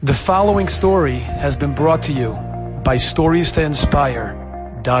The following story has been brought to you by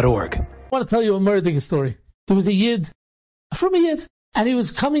StoriesToInspire.org. I want to tell you a murder story. There was a Yid, and he was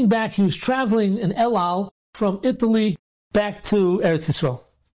coming back. He was traveling in El Al from Italy back to Eretz Yisrael.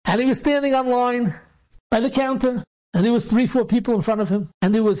 And he was standing on line by the counter, and there was 3-4 people in front of him.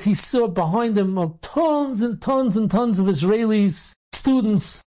 And he saw behind him tons and tons and tons of Israelis,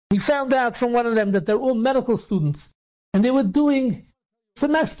 students. He found out from one of them that they're all medical students. And they were doing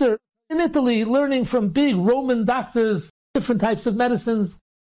semester in Italy, learning from big Roman doctors, different types of medicines.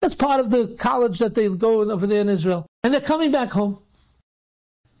 That's part of the college that they go over there in Israel. And they're coming back home.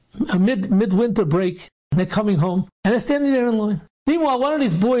 A midwinter break, and they're coming home, and they're standing there in line. Meanwhile, one of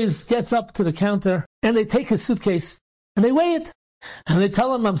these boys gets up to the counter, and they take his suitcase, and they weigh it. And they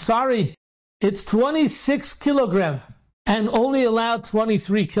tell him, I'm sorry, it's 26 kilogram, and only allowed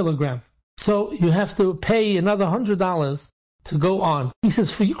 23 kilogram. So you have to pay another $100 to go on. He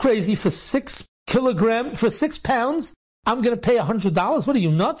says, for you crazy, for 6 pounds, I'm going to pay $100? What are you,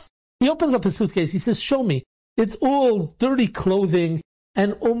 nuts? He opens up his suitcase. He says, show me. It's all dirty clothing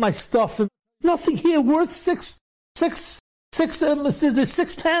and all my stuff. And nothing here worth 6 pounds.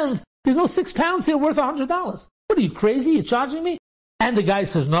 There's no 6 pounds here worth $100. What are you, crazy? You're charging me? And the guy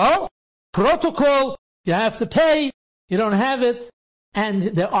says, no, protocol, you have to pay. You don't have it. And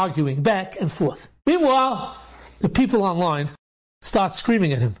they're arguing back and forth. Meanwhile, the people online start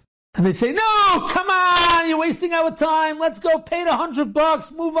screaming at him. And they say, no, come on, you're wasting our time. Let's go pay the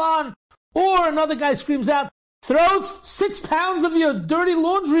 $100, move on. Or another guy screams out, throw 6 pounds of your dirty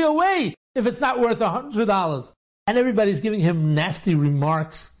laundry away if it's not worth $100. And everybody's giving him nasty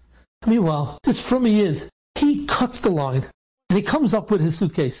remarks. Meanwhile, this from a Yid, he cuts the line. And he comes up with his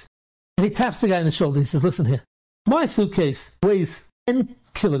suitcase. And he taps the guy on the shoulder. He says, listen here, my suitcase weighs 10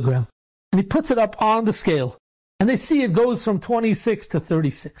 kilograms. And he puts it up on the scale. And they see it goes from 26 to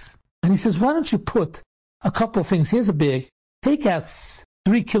 36. And he says, why don't you put a couple things? Here's a bag. Take out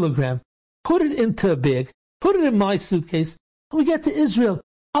 3 kilograms. Put it into a bag. Put it in my suitcase. When we get to Israel,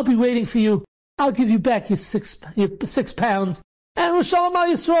 I'll be waiting for you. I'll give you back your 6 pounds. And Shalom Al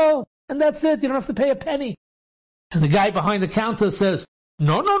Yisrael. And that's it. You don't have to pay a penny. And the guy behind the counter says,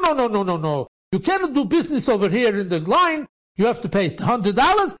 no. You cannot do business over here in the line. You have to pay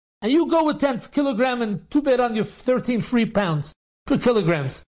 $100. And you go with 10 kilograms and too bad on your 13 free pounds per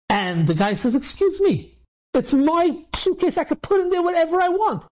kilograms. And the guy says, excuse me, it's my suitcase. I could put in there whatever I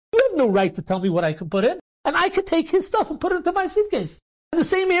want. You have no right to tell me what I can put in. And I could take his stuff and put it into my suitcase. And the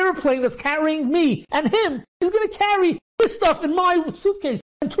same airplane that's carrying me and him is going to carry his stuff in my suitcase.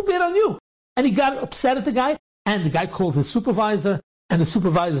 And too bad on you. And he got upset at the guy. And the guy called his supervisor. And the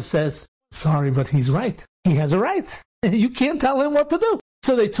supervisor says, sorry, but he's right. He has a right. You can't tell him what to do.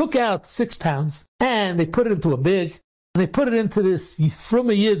 So they took out 6 pounds and they put it into a bag and they put it into this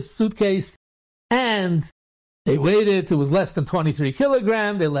from a Yid suitcase and they weighed it. It was less than 23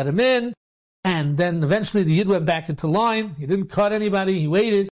 kilograms. They let him in. And then eventually the Yid went back into line. He didn't cut anybody. He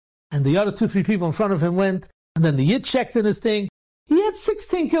waited. And the other 2-3 people in front of him went. And then the Yid checked in his thing. He had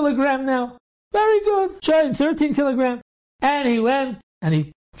 16 kilograms now. Very good. Showing 13 kilograms. And he went and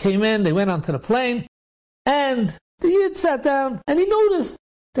he came in. They went onto the plane. And the Yid sat down and he noticed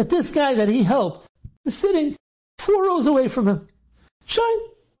that this guy that he helped is sitting 4 rows away from him. Shine.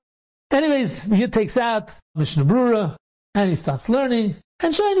 Anyways, the Yid takes out Mishnah Brura and he starts learning.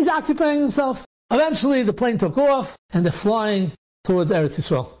 And Shine, he's occupying himself. Eventually, the plane took off and they're flying towards Eretz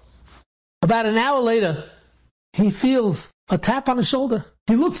Yisrael. About an hour later, he feels a tap on his shoulder.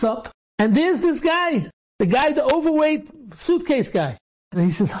 He looks up and there's this guy, the overweight suitcase guy. And he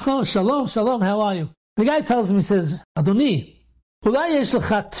says, oh, shalom, how are you? The guy tells him, he says, Adoni, ulai yesh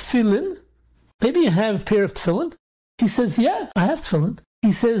lecha tefillin? Maybe you have a pair of tefillin? He says, yeah, I have tefillin.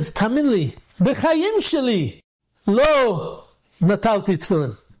 He says, tamin li, b'chayim sheli, lo natalti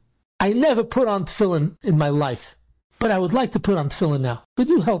tefillin. I never put on tefillin in my life, but I would like to put on tefillin now. Could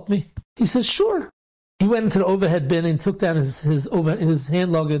you help me? He says, sure. He went into the overhead bin and took down his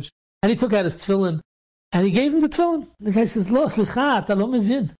hand luggage, and he took out his tefillin. And he gave him the tefillin. The guy says, Lo, slicha, ta lo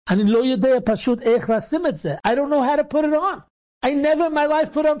mevin. Ani lo yodea pashut ech lasim et zeh. I don't know how to put it on. I never in my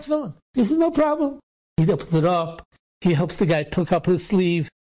life put on tefillin. He says, no problem. He opens it up. He helps the guy pick up his sleeve.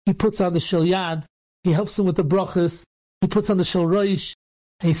 He puts on the shel yad. He helps him with the brachas. He puts on the shel roish.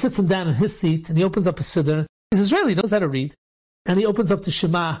 And he sits him down in his seat. And he opens up his siddur. He's Israeli, he knows how to read. And he opens up the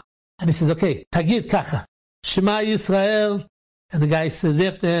Shema. And he says, okay, tagid kacha. Shema Yisrael. And the guy says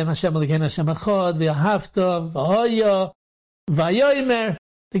after him, Hashem Elokeinu Hashem Echad, v'ahavta, v'hoya, v'yomer.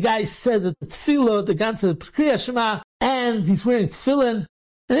 The guy said that the tefillah, the ganze Kriya Shema, and he's wearing tefillin.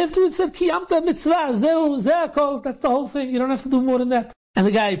 And afterwards said, Kiyamta mitzvah, zeu, zeh kol. That's the whole thing. You don't have to do more than that. And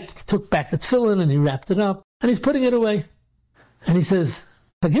the guy took back the tefillin and he wrapped it up and he's putting it away. And he says,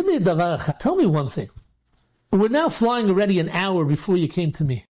 tell me one thing. We're now flying already an hour before you came to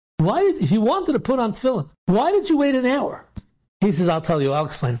me. If you wanted to put on tefillin, why did you wait an hour? He says, I'll tell you, I'll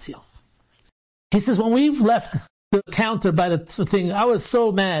explain it to you. He says, when we left the counter by the thing, I was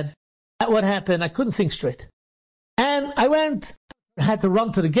so mad at what happened, I couldn't think straight. And I had to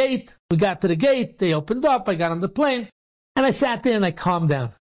run to the gate. We got to the gate, they opened up, I got on the plane, and I sat there and I calmed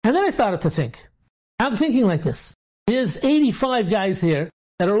down. And then I started to think. I'm thinking like this. There's 85 guys here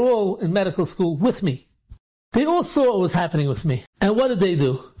that are all in medical school with me. They all saw what was happening with me. And what did they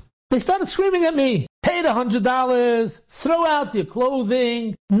do? They started screaming at me. Pay the $100, throw out your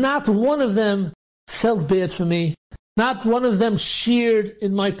clothing. Not one of them felt bad for me. Not one of them shared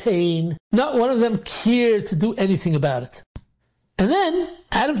in my pain. Not one of them cared to do anything about it. And then,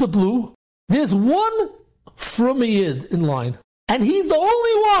 out of the blue, there's one from a Yid in line. And he's the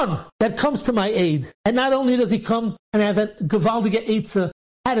only one that comes to my aid. And not only does he come and have a gewaltige Eitzah,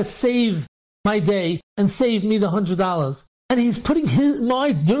 how to save my day and save me the $100. And he's putting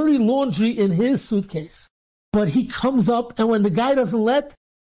my dirty laundry in his suitcase. But he comes up, and when the guy doesn't let,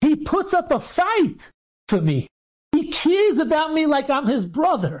 he puts up a fight for me. He cares about me like I'm his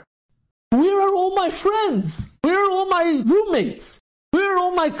brother. Where are all my friends? Where are all my roommates? Where are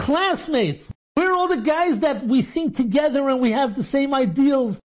all my classmates? Where are all the guys that we think together and we have the same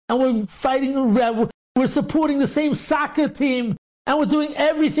ideals and we're fighting around, we're supporting the same soccer team and we're doing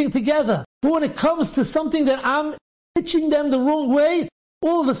everything together? But when it comes to something that I'm pitching them the wrong way,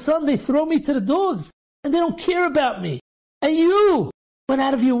 all of a sudden they throw me to the dogs and they don't care about me. And you went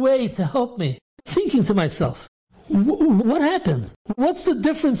out of your way to help me. Thinking to myself, what happened? What's the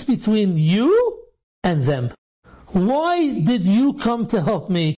difference between you and them? Why did you come to help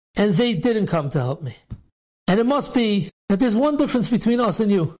me and they didn't come to help me? And it must be that there's one difference between us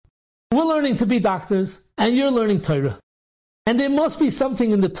and you. We're learning to be doctors and you're learning Torah. And there must be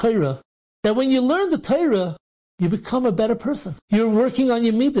something in the Torah that when you learn the Torah, you become a better person. You're working on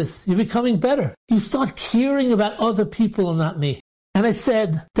your midas. You're becoming better. You start caring about other people and not me. And I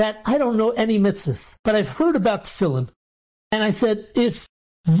said that I don't know any mitzvahs, but I've heard about tefillin. And I said, if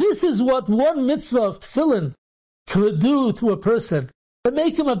this is what one mitzvah of tefillin could do to a person, to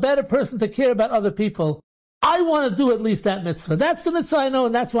make him a better person to care about other people, I want to do at least that mitzvah. That's the mitzvah I know,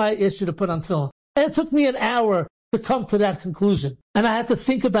 and that's why I asked you to put on tefillin. And it took me an hour to come to that conclusion. And I had to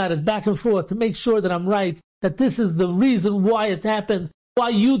think about it back and forth to make sure that I'm right, that this is the reason why it happened, why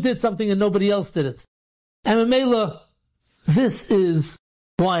you did something and nobody else did it. And Mamela, this is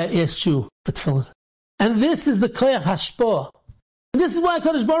why I asked you for tefillin. And this is the koyach hashpah. And this is why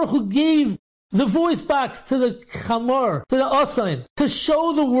HaKadosh Baruch Hu gave the voice box to the chamor, to the osain, to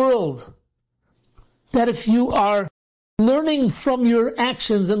show the world that if you are learning from your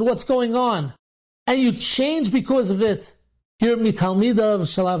actions and what's going on, and you change because of it, you're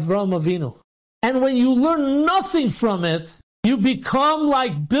mitalmidav shel Avram Avinu. And when you learn nothing from it, you become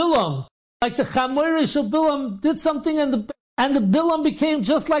like Bilam. Like the chamor shel Bilam did something and the Bilam became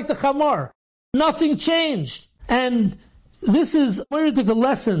just like the chamor. Nothing changed. And this is a critical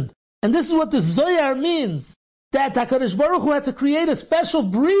lesson. And this is what the Zohar means. That HaKadosh Baruch Hu had to create a special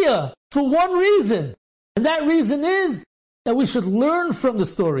bria for one reason. And that reason is that we should learn from the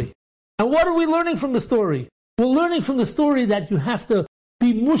story. And what are we learning from the story? We're learning from the story that you have to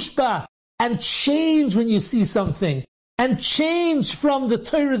be mushba and change when you see something. And change from the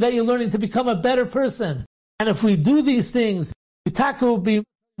Torah that you're learning to become a better person. And if we do these things, we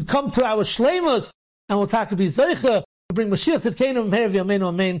come to our shleimus, and we'll be zeicha to bring Mashiach Tzidkeinu Meher V'Yameinu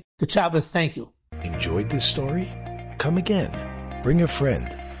Amen to Shabbos. Thank you. Enjoyed this story? Come again. Bring a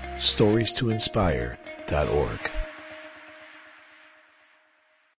friend. StoriesToInspire.org